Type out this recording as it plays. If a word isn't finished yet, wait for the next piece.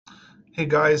Hey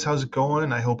guys, how's it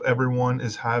going? I hope everyone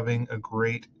is having a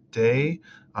great day.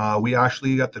 We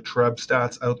actually got the TREB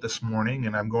stats out this morning,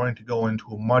 and I'm going to go into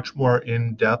a much more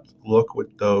in-depth look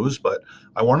with those. But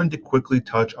I wanted to quickly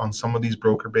touch on some of these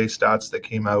broker-based stats that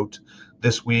came out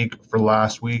this week for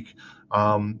last week.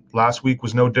 Last week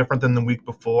was no different than the week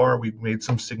before. We've made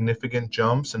some significant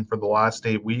jumps, and for the last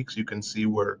 8 weeks, you can see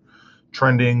we're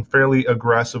trending fairly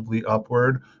aggressively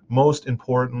upward. Most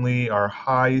importantly, our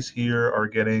highs here are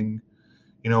getting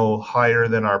higher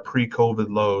than our pre-COVID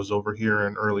lows over here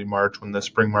in early March when the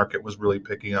spring market was really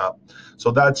picking up.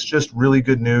 So that's just really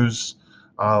good news.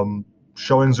 Um,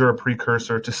 Showings are a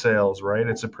precursor to sales, right?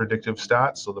 It's a predictive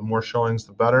stat, so the more showings,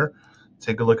 the better.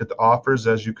 Take a look at the offers.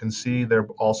 As you can see, they're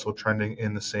also trending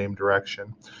in the same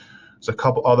direction. There's a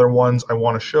couple other ones I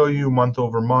want to show you month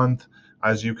over month.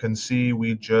 As you can see,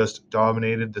 we just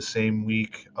dominated the same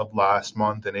week of last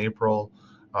month in April.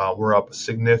 We're up a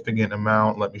significant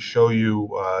amount. Let me show you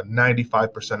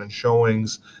 95% in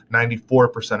showings,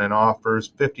 94% in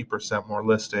offers, 50% more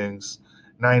listings,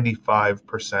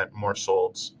 95% more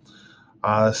solds.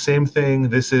 Same thing,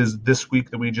 this is this week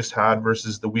that we just had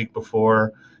versus the week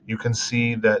before. You can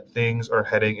see that things are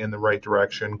heading in the right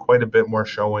direction, quite a bit more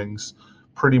showings.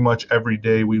 Pretty much every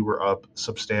day we were up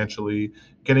substantially,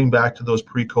 getting back to those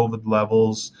pre-COVID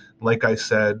levels. Like I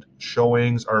said,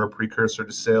 showings are a precursor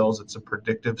to sales. It's a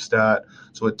predictive stat,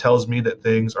 so it tells me that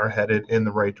things are headed in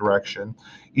the right direction.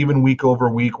 Even week over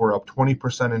week, we're up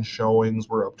 20% in showings,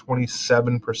 we're up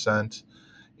 27%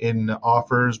 in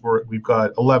offers. We've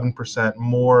got 11%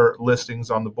 more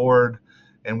listings on the board,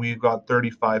 and we've got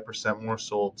 35% more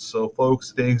sold. So,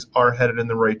 folks, things are headed in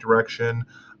the right direction.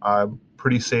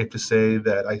 Pretty safe to say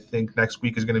that I think next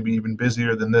week is going to be even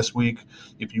busier than this week.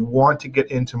 If you want to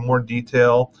get into more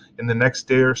detail, in the next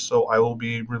day or so, I will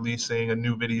be releasing a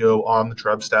new video on the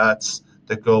TREB stats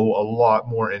that go a lot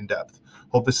more in depth.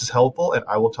 Hope this is helpful, and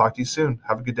I will talk to you soon.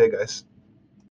 Have a good day, guys.